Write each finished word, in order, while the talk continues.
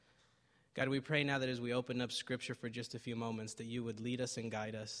God, we pray now that as we open up Scripture for just a few moments, that you would lead us and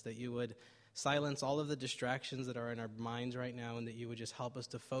guide us, that you would silence all of the distractions that are in our minds right now, and that you would just help us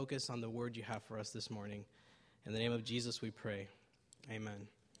to focus on the word you have for us this morning. In the name of Jesus we pray. Amen.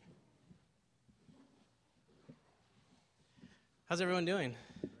 How's everyone doing?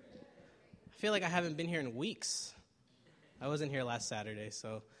 I feel like I haven't been here in weeks. I wasn't here last Saturday,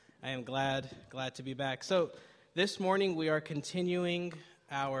 so I am glad to be back. So this morning we are continuing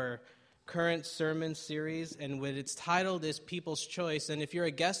our current sermon series, and what it's titled is People's Choice. And if you're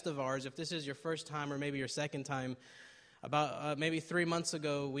a guest of ours, if this is your first time or maybe your second time, about maybe 3 months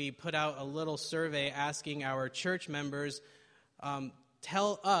ago, we put out a little survey asking our church members,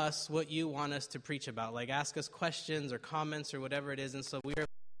 tell us what you want us to preach about. Like, ask us questions or comments or whatever it is. And so we are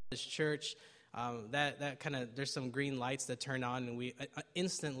this church, that kind of, there's some green lights that turn on, and we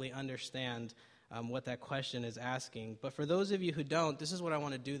instantly understand what that question is asking. But for those of you who don't, this is what I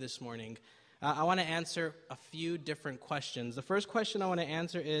want to do this morning. I want to answer a few different questions. The first question I want to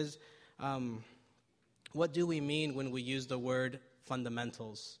answer is, what do we mean when we use the word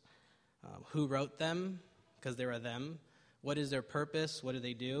fundamentals? Who wrote them? Because there are them. What is their purpose? What do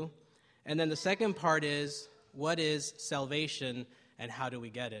they do? And then the second part is, what is salvation and how do we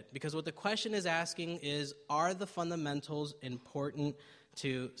get it? Because what the question is asking is, are the fundamentals important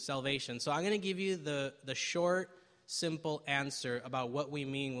to salvation? So I'm going to give you the short, simple answer about what we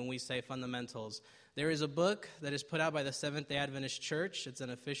mean when we say fundamentals. There is a book that is put out by the Seventh-day Adventist Church. It's an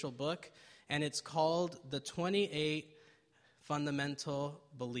official book, and it's called The 28 Fundamental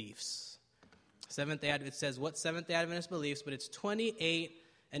Beliefs. It says what Seventh-day Adventist believes, but it's 28,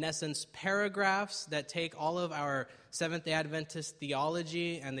 in essence, paragraphs that take all of our Seventh-day Adventist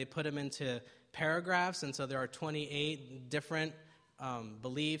theology and they put them into paragraphs, and so there are 28 different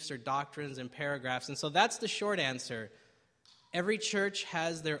beliefs or doctrines and paragraphs. And so that's the short answer. Every church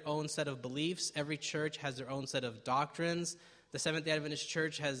has their own set of beliefs. Every church has their own set of doctrines. The Seventh-day Adventist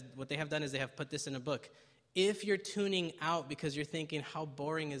Church what they have done is they have put this in a book. If you're tuning out because you're thinking, how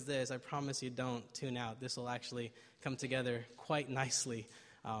boring is this? I promise you don't tune out. This will actually come together quite nicely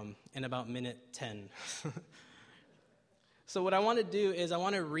in about minute 10. So what I want to do is I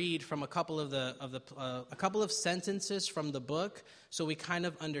want to read from a couple of sentences from the book so we kind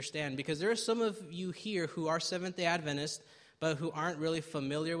of understand, because there are some of you here who are Seventh-day Adventists but who aren't really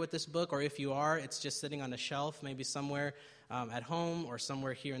familiar with this book, or if you are, it's just sitting on a shelf maybe somewhere at home or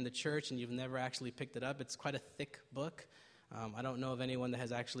somewhere here in the church and you've never actually picked it up. It's quite a thick book. I don't know of anyone that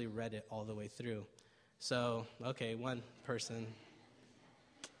has actually read it all the way through. So, okay, one person.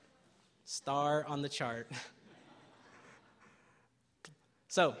 Star on the chart.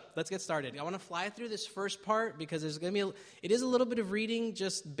 So let's get started. I want to fly through this first part because it is a little bit of reading.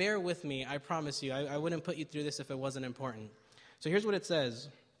 Just bear with me. I promise you. I wouldn't put you through this if it wasn't important. So here's what it says.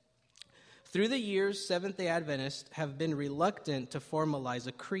 Through the years, Seventh-day Adventists have been reluctant to formalize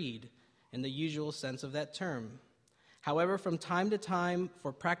a creed in the usual sense of that term. However, from time to time,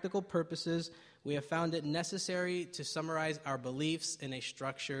 for practical purposes, we have found it necessary to summarize our beliefs in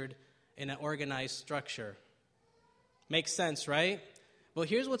an organized structure. Makes sense, right? Well,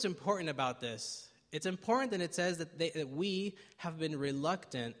 here's what's important about this. It's important that it says that we have been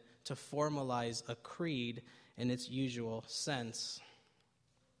reluctant to formalize a creed in its usual sense.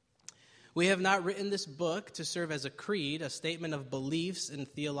 We have not written this book to serve as a creed, a statement of beliefs in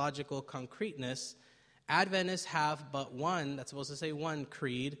theological concreteness. Adventists have but one, that's supposed to say one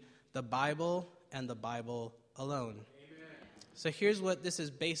creed, the Bible and the Bible alone. Amen. So here's what this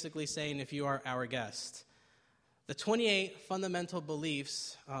is basically saying if you are our guest. The 28 fundamental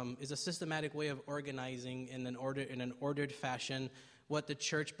beliefs is a systematic way of organizing in an ordered fashion what the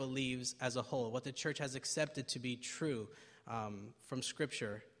church believes as a whole, what the church has accepted to be true from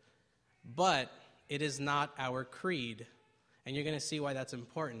Scripture. But it is not our creed, and you're going to see why that's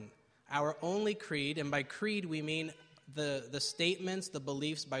important. Our only creed, and by creed we mean the statements, the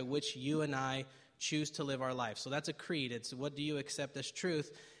beliefs by which you and I choose to live our life. So that's a creed. It's what do you accept as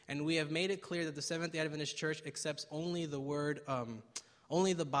truth. And we have made it clear that the Seventh-day Adventist Church accepts only the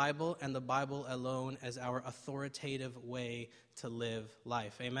Bible and the Bible alone as our authoritative way to live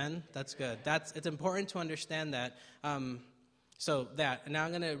life. Amen? That's good. It's important to understand that. And now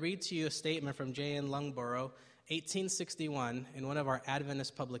I'm going to read to you a statement from J.N. Lungborough, 1861, in one of our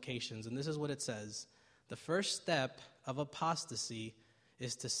Adventist publications. And this is what it says. The first step of apostasy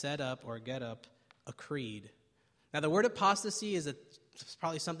is to set up or get up a creed. Now, the word apostasy is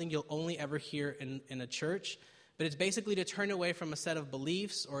probably something you'll only ever hear in a church, But it's basically to turn away from a set of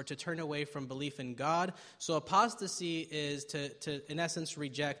beliefs or to turn away from belief in God. So apostasy is to in essence,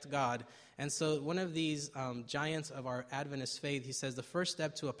 reject God. And so one of these giants of our Adventist faith, he says the first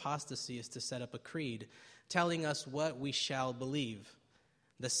step to apostasy is to set up a creed, telling us what we shall believe.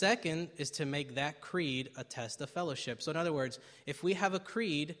 The second is to make that creed a test of fellowship. So in other words, if we have a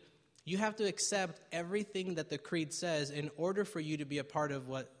creed, you have to accept everything that the creed says in order for you to be a part of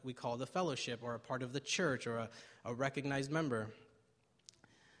what we call the fellowship or a part of the church or a recognized member.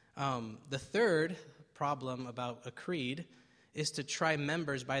 The third problem about a creed is to try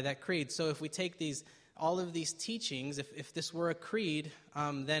members by that creed. So if we take all of these teachings, if this were a creed,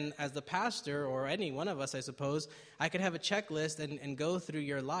 then as the pastor or any one of us, I suppose, I could have a checklist and go through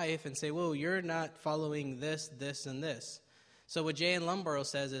your life and say, whoa, you're not following this, this, and this. So what J.N. Lumborough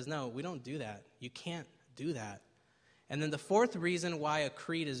says is, no, we don't do that. You can't do that. And then the fourth reason why a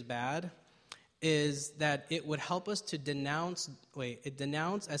creed is bad is that it would help us to denounce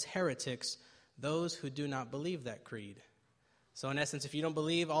as heretics those who do not believe that creed. So in essence, if you don't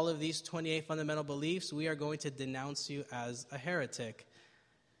believe all of these 28 fundamental beliefs, we are going to denounce you as a heretic.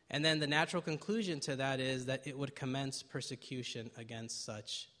 And then the natural conclusion to that is that it would commence persecution against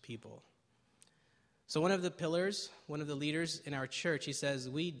such people. So one of the pillars, one of the leaders in our church, he says,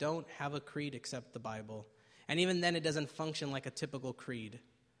 we don't have a creed except the Bible. And even then, it doesn't function like a typical creed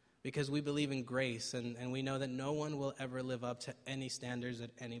because we believe in grace and we know that no one will ever live up to any standards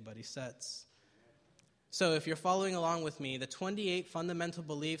that anybody sets. So if you're following along with me, the 28 fundamental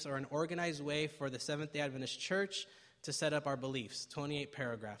beliefs are an organized way for the Seventh-day Adventist Church to set up our beliefs. 28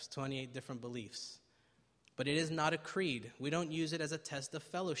 paragraphs, 28 different beliefs. But it is not a creed. We don't use it as a test of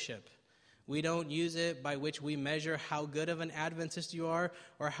fellowship. We don't use it by which we measure how good of an Adventist you are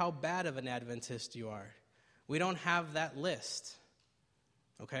or how bad of an Adventist you are. We don't have that list,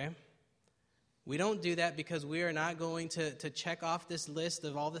 okay? We don't do that because we are not going to check off this list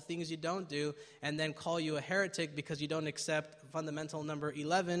of all the things you don't do and then call you a heretic because you don't accept fundamental number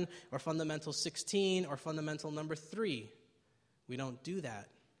 11 or fundamental 16 or fundamental number 3. We don't do that.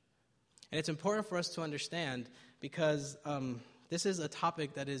 And it's important for us to understand because this is a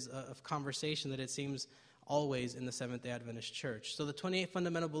topic that is of conversation that it seems always in the Seventh-day Adventist Church. So the 28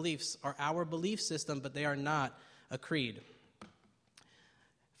 fundamental beliefs are our belief system, but they are not a creed.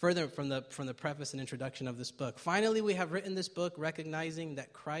 Further from the preface and introduction of this book, finally we have written this book recognizing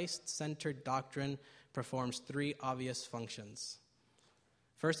that Christ-centered doctrine performs 3 obvious functions.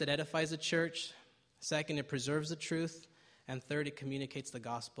 First, it edifies the church. Second, it preserves the truth. And third, it communicates the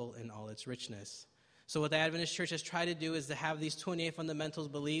gospel in all its richness. So what the Adventist Church has tried to do is to have these 28 fundamentals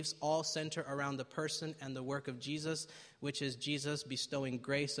beliefs all center around the person and the work of Jesus, which is Jesus bestowing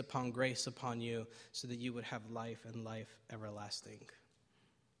grace upon you so that you would have life and life everlasting.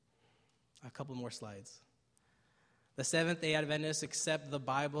 A couple more slides. The Seventh-day Adventists accept the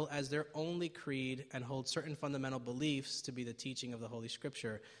Bible as their only creed and hold certain fundamental beliefs to be the teaching of the Holy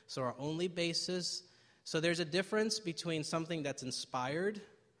Scripture. So our only basis, so there's a difference between something that's inspired.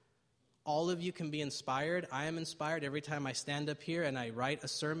 All of you can be inspired. I am inspired every time I stand up here and I write a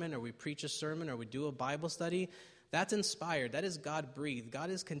sermon or we preach a sermon or we do a Bible study. That's inspired. That is God-breathed.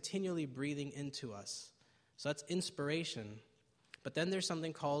 God is continually breathing into us. So that's inspiration. But then there's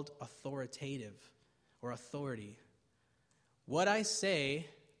something called authoritative or authority. What I say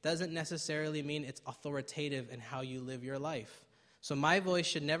doesn't necessarily mean it's authoritative in how you live your life. So my voice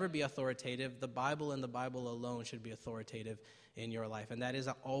should never be authoritative. The Bible and the Bible alone should be authoritative in your life. And that has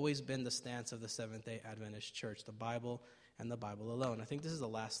always been the stance of the Seventh-day Adventist Church, the Bible and the Bible alone. I think this is the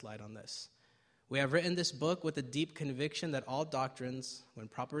last slide on this. We have written this book with a deep conviction that all doctrines, when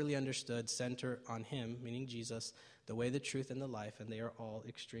properly understood, center on Him, meaning Jesus, the way, the truth, and the life, and they are all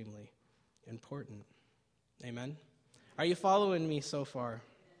extremely important. Amen? Are you following me so far?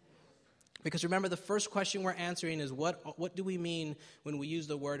 Because remember, the first question we're answering is what do we mean when we use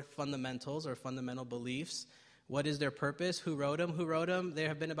the word fundamentals or fundamental beliefs? What is their purpose? Who wrote them? Who wrote them? There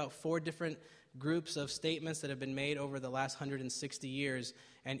have been about 4 different groups of statements that have been made over the last 160 years,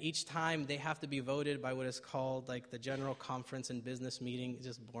 and each time they have to be voted by what is called like the General Conference and Business Meeting. It's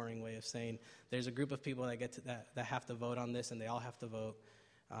just a boring way of saying there's a group of people that have to vote on this, and they all have to vote.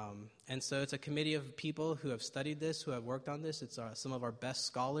 And so it's a committee of people who have studied this, who have worked on this. It's some of our best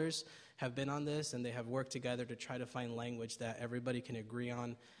scholars have been on this, and they have worked together to try to find language that everybody can agree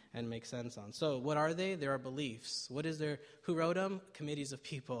on and make sense on. So what are they? There are beliefs. Who wrote them? Committees of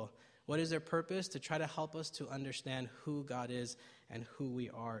people. What is their purpose? To try to help us to understand who God is and who we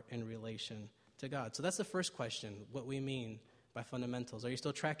are in relation to God. So that's the first question, what we mean by fundamentals. Are you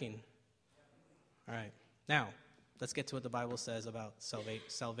still tracking? All right. Now, let's get to what the Bible says about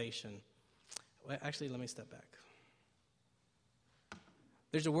salvation. Well, actually, let me step back.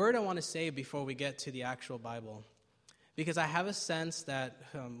 There's a word I want to say before we get to the actual Bible, because I have a sense that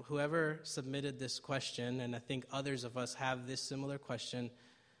whoever submitted this question, and I think others of us have this similar question,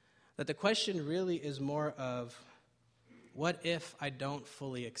 that the question really is more of, what if I don't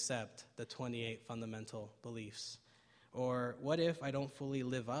fully accept the 28 fundamental beliefs? Or what if I don't fully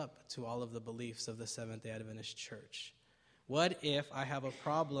live up to all of the beliefs of the Seventh-day Adventist Church? What if I have a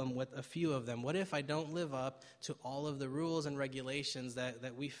problem with a few of them? What if I don't live up to all of the rules and regulations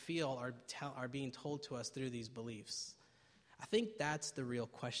that we feel are being told to us through these beliefs? I think that's the real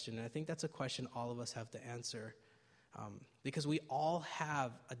question, and I think that's a question all of us have to answer, because we all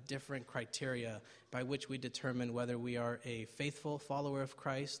have a different criteria by which we determine whether we are a faithful follower of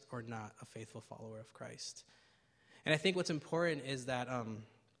Christ or not a faithful follower of Christ. And I think what's important is that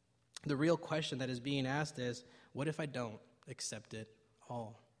the real question that is being asked is, what if I don't accept it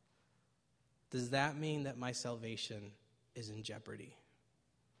all? Does that mean that my salvation is in jeopardy?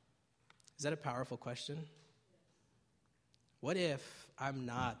 Is that a powerful question? What if I'm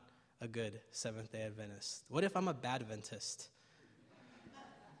not a good Seventh-day Adventist? What if I'm a bad Adventist?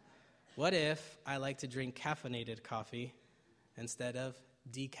 What if I like to drink caffeinated coffee instead of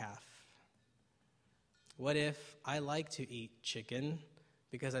decaf? What if I like to eat chicken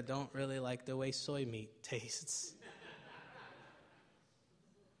because I don't really like the way soy meat tastes?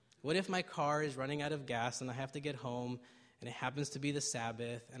 What if my car is running out of gas and I have to get home and it happens to be the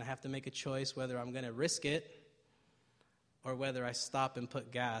Sabbath and I have to make a choice whether I'm going to risk it or whether I stop and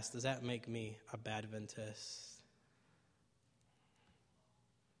put gas? Does that make me a bad Adventist?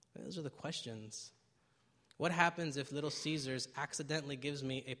 Those are the questions. What happens if Little Caesars accidentally gives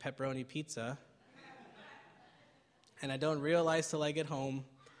me a pepperoni pizza and I don't realize till I get home,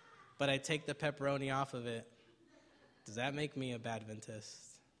 but I take the pepperoni off of it? Does that make me a bad Adventist?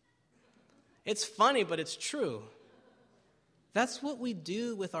 It's funny, but it's true. That's what we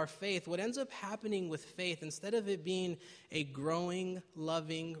do with our faith. What ends up happening with faith, instead of it being a growing,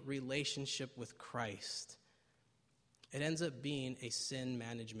 loving relationship with Christ, it ends up being a sin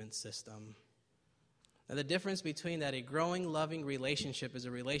management system. Now, the difference between that, a growing, loving relationship is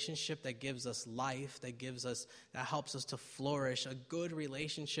a relationship that gives us life, that helps us to flourish. A good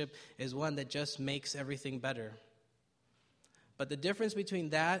relationship is one that just makes everything better. But the difference between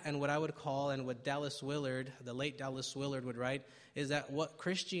that and what I would call, and what Dallas Willard, the late Dallas Willard, would write, is that what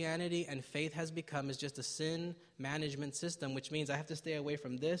Christianity and faith has become is just a sin management system, which means I have to stay away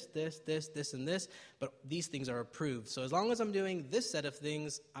from this, and this, but these things are approved. So as long as I'm doing this set of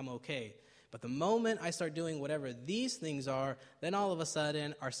things, I'm okay. But the moment I start doing whatever these things are, then all of a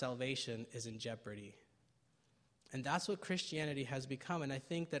sudden our salvation is in jeopardy. And that's what Christianity has become. And I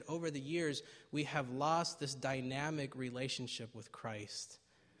think that over the years, we have lost this dynamic relationship with Christ.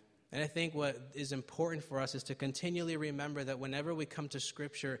 And I think what is important for us is to continually remember that whenever we come to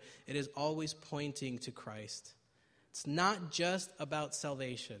Scripture, it is always pointing to Christ. It's not just about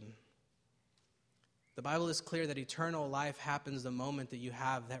salvation. The Bible is clear that eternal life happens the moment that you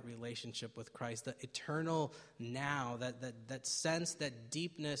have that relationship with Christ. The eternal now, that sense, that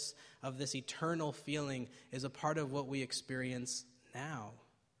deepness of this eternal feeling is a part of what we experience now.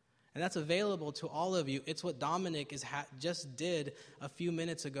 And that's available to all of you. It's what Dominic just did a few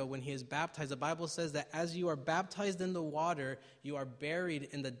minutes ago when he is baptized. The Bible says that as you are baptized in the water, you are buried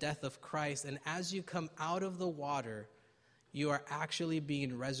in the death of Christ. And as you come out of the water, you are actually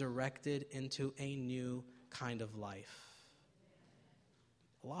being resurrected into a new kind of life.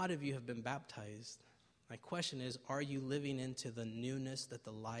 A lot of you have been baptized. My question is, are you living into the newness that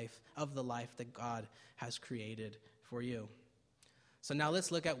the life that God has created for you? So now let's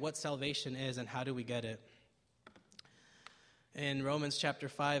look at what salvation is and how do we get it. In Romans chapter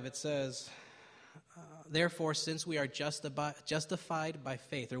 5, it says, therefore, since we are justified by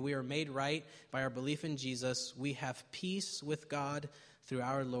faith, or we are made right by our belief in Jesus, we have peace with God through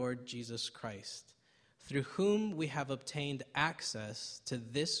our Lord Jesus Christ, through whom we have obtained access to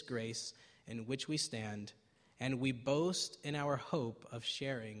this grace in which we stand, and we boast in our hope of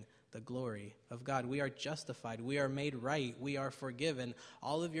sharing the glory of God. We are justified. We are made right. We are forgiven.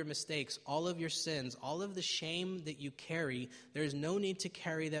 All of your mistakes, all of your sins, all of the shame that you carry, there is no need to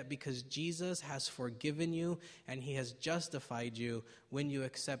carry that because Jesus has forgiven you and he has justified you when you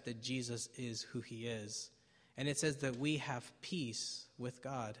accept that Jesus is who he is. And it says that we have peace with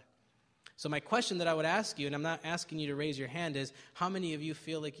God. So my question that I would ask you, and I'm not asking you to raise your hand, is how many of you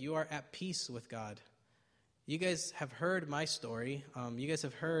feel like you are at peace with God? You guys have heard my story. You guys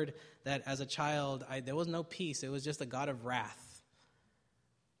have heard that as a child, there was no peace. It was just a God of wrath.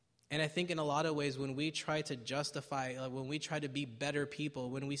 And I think in a lot of ways, when we try to justify, when we try to be better people,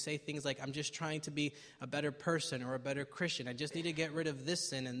 when we say things like, I'm just trying to be a better person or a better Christian, I just need to get rid of this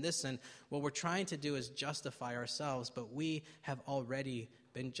sin and this sin, what we're trying to do is justify ourselves, but we have already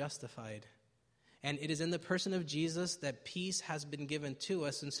been justified. And it is in the person of Jesus that peace has been given to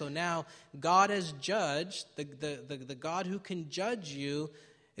us. And so now God as judge, the God who can judge you,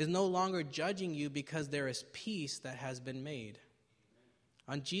 is no longer judging you because there is peace that has been made.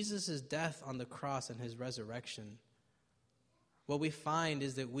 On Jesus' death on the cross and his resurrection, what we find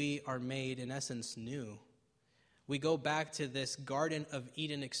is that we are made, in essence, new. We go back to this Garden of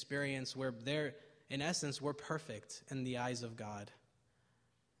Eden experience where in essence, we're perfect in the eyes of God.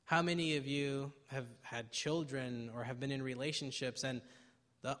 How many of you have had children or have been in relationships and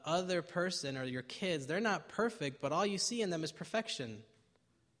the other person or your kids, they're not perfect, but all you see in them is perfection?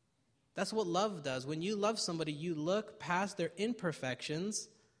 That's what love does. When you love somebody, you look past their imperfections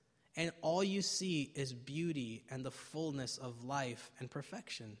and all you see is beauty and the fullness of life and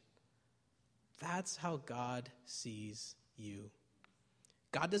perfection. That's how God sees you.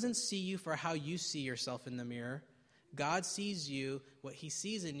 God doesn't see you for how you see yourself in the mirror. God sees you, what he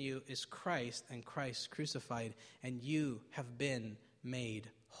sees in you is Christ and Christ crucified, and you have been made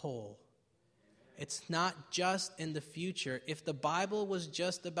whole. It's not just in the future. If the Bible was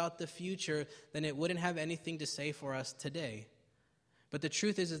just about the future, then it wouldn't have anything to say for us today. But the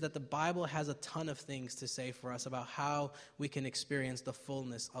truth is that the Bible has a ton of things to say for us about how we can experience the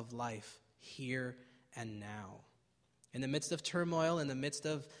fullness of life here and now. In the midst of turmoil, in the midst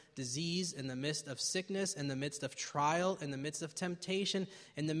of disease, in the midst of sickness, in the midst of trial, in the midst of temptation,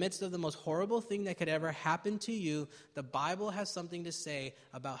 in the midst of the most horrible thing that could ever happen to you, the Bible has something to say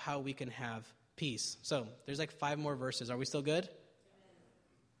about how we can have peace. So, there's like 5 more verses. Are we still good?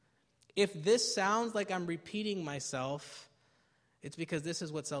 If this sounds like I'm repeating myself, it's because this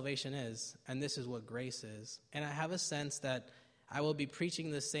is what salvation is, and this is what grace is. And I have a sense that I will be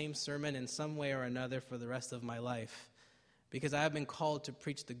preaching the same sermon in some way or another for the rest of my life, because I have been called to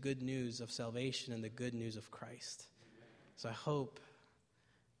preach the good news of salvation and the good news of Christ. So I hope,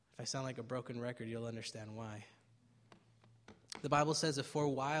 if I sound like a broken record, you'll understand why. The Bible says that for a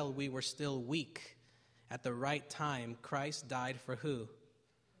while we were still weak, at the right time, Christ died for who?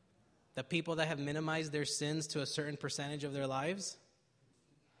 The people that have minimized their sins to a certain percentage of their lives?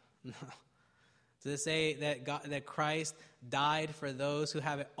 No. Does it say that Christ died for those who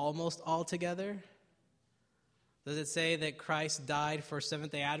have it almost all together? Does it say that Christ died for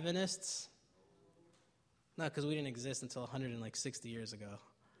Seventh-day Adventists? No, because we didn't exist until 160 years ago.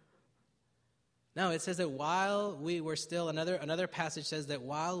 No, it says that while we were still, another passage says that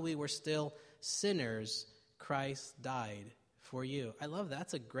while we were still sinners, Christ died for you. I love that.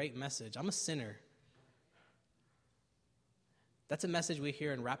 That's a great message. I'm a sinner. That's a message we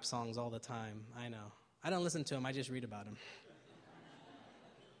hear in rap songs all the time. I know. I don't listen to them. I just read about them.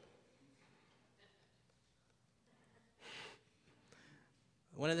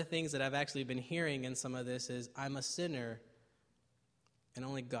 One of the things that I've actually been hearing in some of this is, I'm a sinner, and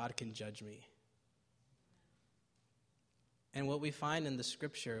only God can judge me. And what we find in the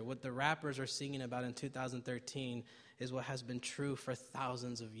scripture, what the rappers are singing about in 2013, is what has been true for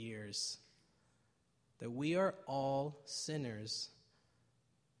thousands of years. That we are all sinners.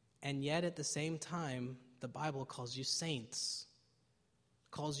 And yet at the same time, the Bible calls you saints,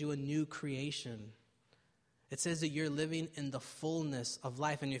 calls you a new creation. It says that you're living in the fullness of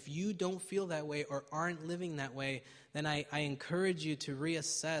life. And if you don't feel that way or aren't living that way, then I encourage you to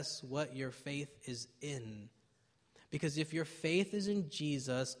reassess what your faith is in. Because if your faith is in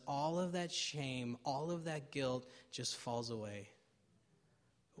Jesus, all of that shame, all of that guilt just falls away.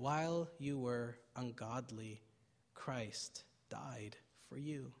 While you were ungodly, Christ died for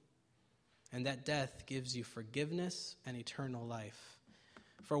you. And that death gives you forgiveness and eternal life.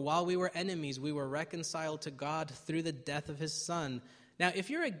 For while we were enemies, we were reconciled to God through the death of his Son. Now, if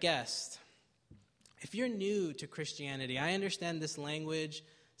you're a guest, if you're new to Christianity, I understand this language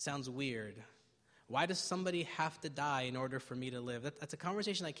sounds weird. Why does somebody have to die in order for me to live? That's a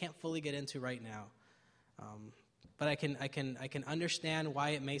conversation I can't fully get into right now. But I can understand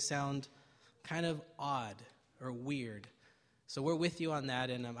why it may sound kind of odd or weird. So we're with you on that,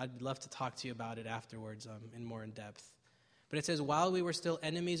 and I'd love to talk to you about it afterwards in more in depth. But it says, while we were still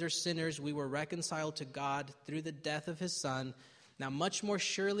enemies or sinners, we were reconciled to God through the death of his Son. Now much more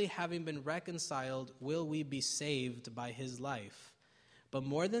surely, having been reconciled, will we be saved by his life. But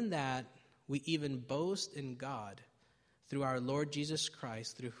more than that, we even boast in God through our Lord Jesus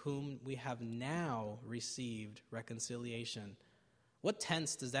Christ, through whom we have now received reconciliation. What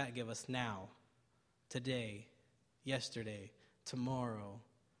tense does that give us now? Today, yesterday, tomorrow.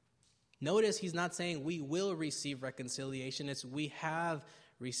 Notice he's not saying we will receive reconciliation. It's we have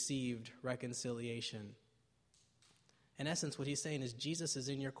received reconciliation. In essence, what he's saying is Jesus is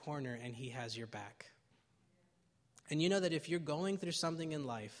in your corner and he has your back. And you know that if you're going through something in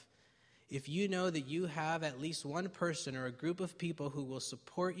life, if you know that you have at least one person or a group of people who will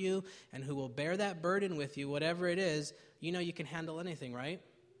support you and who will bear that burden with you, whatever it is, you know you can handle anything, right?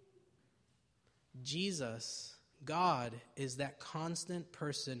 Jesus, God, is that constant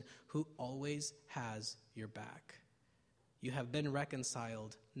person who always has your back. You have been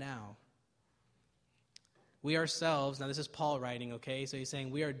reconciled now. We ourselves, now this is Paul writing, okay? So he's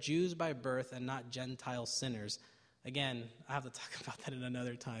saying we are Jews by birth and not Gentile sinners. Again, I have to talk about that at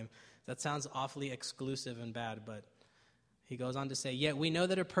another time. That sounds awfully exclusive and bad, but he goes on to say, yet we know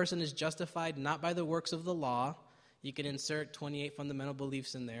that a person is justified not by the works of the law. You can insert 28 fundamental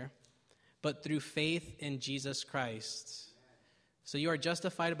beliefs in there. But through faith in Jesus Christ. So you are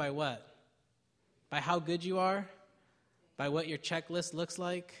justified by what? By how good you are? By what your checklist looks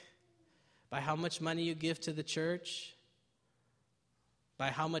like? By how much money you give to the church?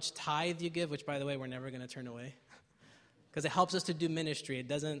 By how much tithe you give, which, by the way, we're never going to turn away. Because it helps us to do ministry. It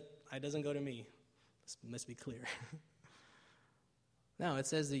doesn't go to me. Let's be clear. No, it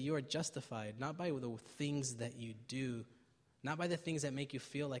says that you are justified, not by the things that you do, not by the things that make you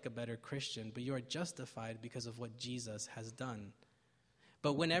feel like a better Christian, but you are justified because of what Jesus has done.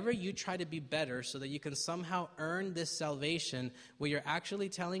 But whenever you try to be better so that you can somehow earn this salvation, what you're actually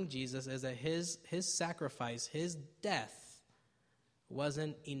telling Jesus is that his sacrifice, his death,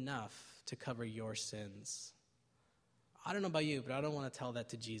 wasn't enough to cover your sins. I don't know about you, but I don't want to tell that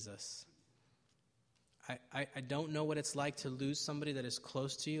to Jesus. I don't know what it's like to lose somebody that is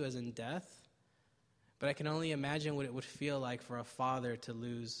close to you as in death. But I can only imagine what it would feel like for a father to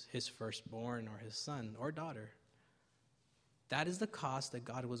lose his firstborn or his son or daughter. That is the cost that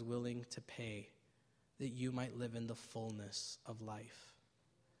God was willing to pay, that you might live in the fullness of life.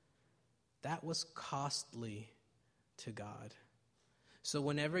 That was costly to God. So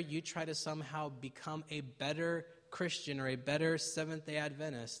whenever you try to somehow become a better Christian or a better Seventh-day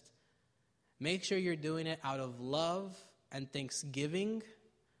Adventist, make sure you're doing it out of love and thanksgiving,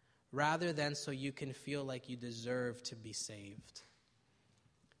 rather than so you can feel like you deserve to be saved.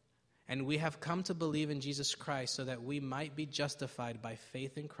 And we have come to believe in Jesus Christ so that we might be justified by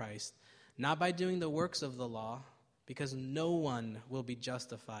faith in Christ, not by doing the works of the law, because no one will be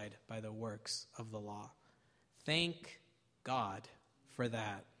justified by the works of the law. Thank God for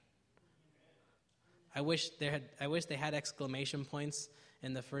that. I wish they had exclamation points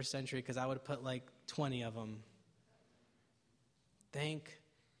in the first century, because I would put like 20 of them. Thank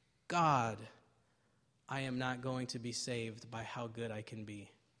God, I am not going to be saved by how good I can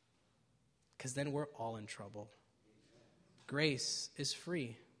be. Because then we're all in trouble. Grace is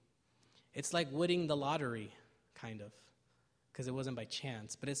free. It's like winning the lottery, kind of. Because it wasn't by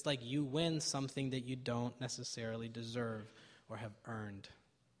chance. But it's like you win something that you don't necessarily deserve or have earned.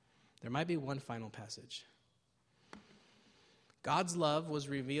 There might be one final passage. God's love was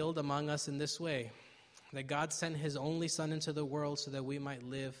revealed among us in this way, that God sent his only Son into the world so that we might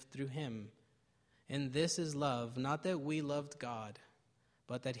live through him. And this is love, not that we loved God,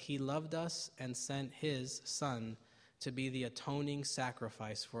 but that he loved us and sent his Son to be the atoning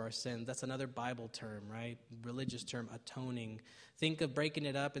sacrifice for our sins. That's another Bible term, right? Religious term, atoning. Think of breaking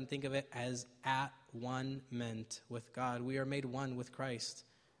it up and think of it as at one meant with God. We are made one with Christ.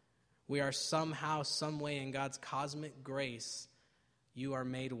 We are somehow, some way in God's cosmic grace, you are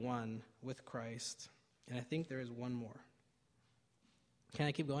made one with Christ. And I think there is one more. Can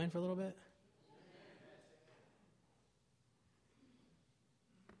I keep going for a little bit?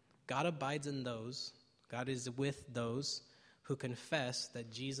 God abides in those, God is with those who confess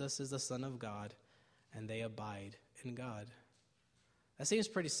that Jesus is the Son of God, and they abide in God. That seems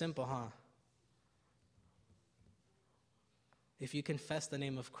pretty simple, huh? If you confess the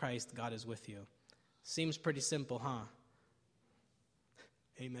name of Christ, God is with you. Seems pretty simple, huh?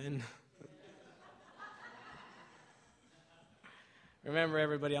 Amen. Remember,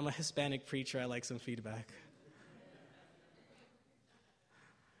 everybody, I'm a Hispanic preacher. I like some feedback.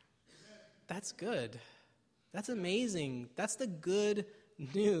 That's good. That's amazing. That's the good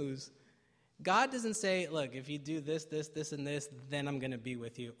news. God doesn't say, look, if you do this, and this, then I'm going to be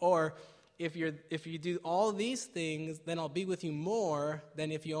with you. Or if you do all these things, then I'll be with you more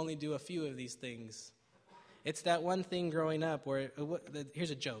than if you only do a few of these things. It's that one thing growing up where,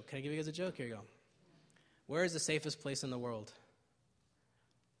 here's a joke. Can I give you guys a joke? Here you go. Where is the safest place in the world?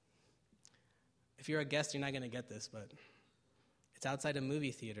 If you're a guest, you're not going to get this, but it's outside a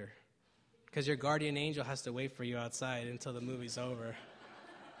movie theater. Because your guardian angel has to wait for you outside until the movie's over.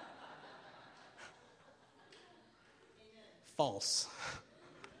 false.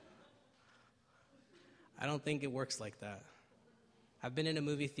 I don't think it works like that. I've been in a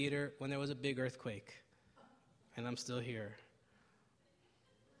movie theater when there was a big earthquake, and I'm still here.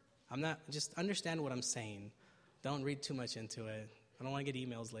 Just understand what I'm saying. Don't read too much into it. I don't want to get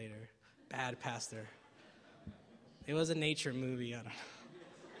emails later. Bad pastor. It was a nature movie. I don't know.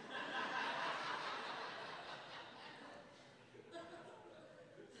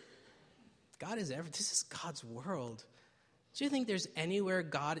 God is everything. This is God's world. Do you think there's anywhere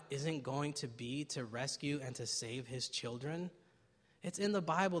God isn't going to be to rescue and to save his children? It's in the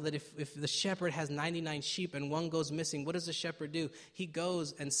Bible that if the shepherd has 99 sheep and one goes missing, what does the shepherd do? He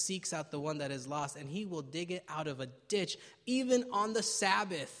goes and seeks out the one that is lost, and he will dig it out of a ditch, even on the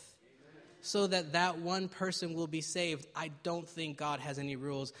Sabbath, so that that one person will be saved. I don't think God has any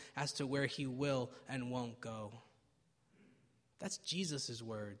rules as to where he will and won't go. That's Jesus'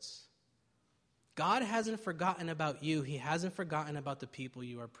 words. God hasn't forgotten about you. He hasn't forgotten about the people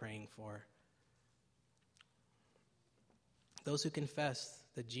you are praying for. Those who confess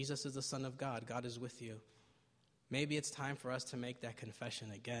that Jesus is the Son of God, God is with you. Maybe it's time for us to make that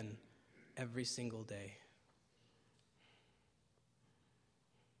confession again every single day.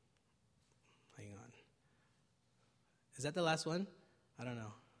 Hang on. Is that the last one? I don't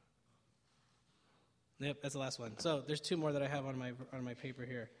know. Yep, that's the last one. So there's two more that I have on my paper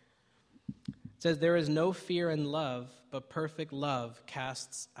here. It says, there is no fear in love, but perfect love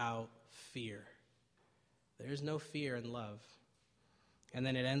casts out fear. There is no fear in love. And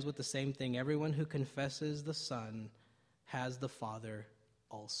then it ends with the same thing. Everyone who confesses the Son has the Father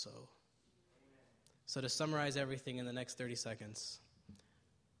also. So to summarize everything in the next 30 seconds,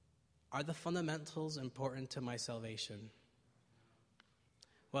 are the fundamentals important to my salvation?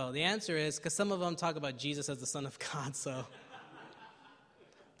 Well, the answer is, because some of them talk about Jesus as the Son of God, so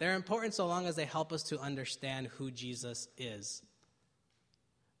they're important so long as they help us to understand who Jesus is.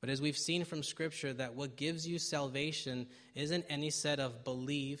 But as we've seen from Scripture, that what gives you salvation isn't any set of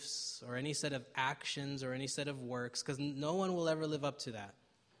beliefs or any set of actions or any set of works, because no one will ever live up to that.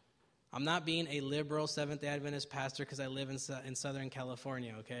 I'm not being a liberal Seventh-day Adventist pastor because I live in Southern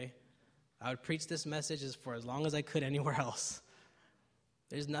California, okay? I would preach this message for as long as I could anywhere else.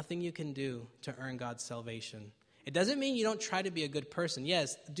 There's nothing you can do to earn God's salvation. It doesn't mean you don't try to be a good person.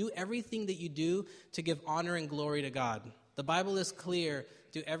 Yes, do everything that you do to give honor and glory to God. The Bible is clear.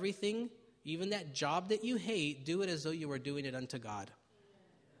 Do everything, even that job that you hate, do it as though you were doing it unto God.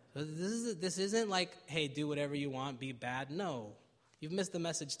 So this isn't like, hey, do whatever you want, be bad. No. You've missed the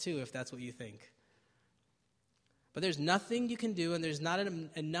message too if that's what you think. But there's nothing you can do, and there's not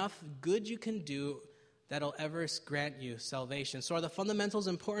enough good you can do that'll ever grant you salvation. So are the fundamentals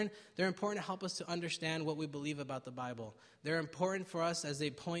important? They're important to help us to understand what we believe about the Bible. They're important for us as they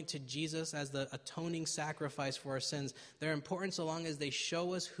point to Jesus as the atoning sacrifice for our sins. They're important so long as they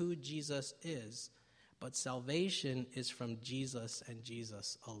show us who Jesus is. But salvation is from Jesus and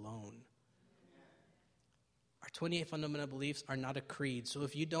Jesus alone. Our 28 fundamental beliefs are not a creed. So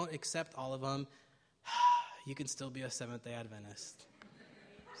if you don't accept all of them, you can still be a Seventh-day Adventist.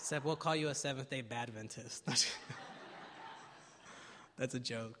 Except we'll call you a Seventh-day Badventist. That's a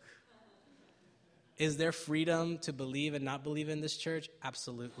joke. Is there freedom to believe and not believe in this church?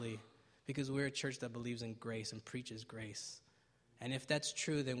 Absolutely. Because we're a church that believes in grace and preaches grace. And if that's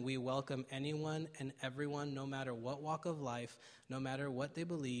true, then we welcome anyone and everyone, no matter what walk of life, no matter what they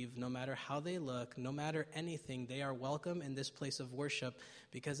believe, no matter how they look, no matter anything, they are welcome in this place of worship,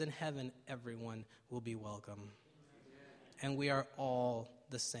 because in heaven, everyone will be welcome. And we are all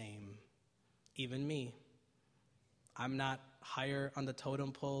the same, even me. I'm not higher on the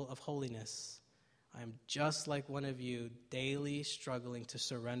totem pole of holiness. I'm just like one of you, daily struggling to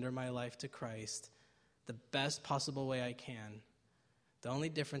surrender my life to Christ the best possible way I can. The only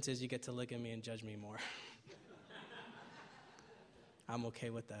difference is you get to look at me and judge me more. I'm okay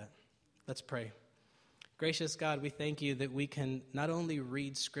with that. Let's pray. Gracious God, we thank you that we can not only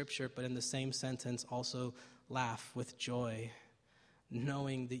read Scripture, but in the same sentence also laugh with joy,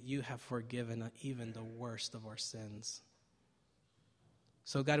 knowing that you have forgiven even the worst of our sins.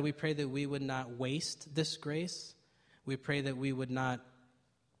 So God, we pray that we would not waste this grace. We pray that we would not,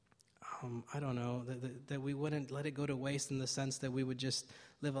 that we wouldn't let it go to waste, in the sense that we would just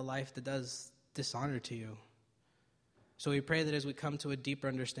live a life that does dishonor to you. So we pray that as we come to a deeper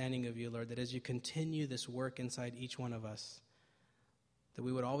understanding of you, Lord, that as you continue this work inside each one of us, that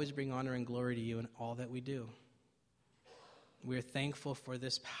we would always bring honor and glory to you in all that we do. We are thankful for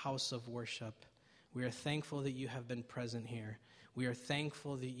this house of worship. We are thankful that you have been present here. We are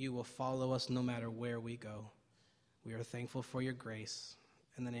thankful that you will follow us no matter where we go. We are thankful for your grace.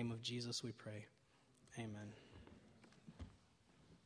 In the name of Jesus we pray. Amen.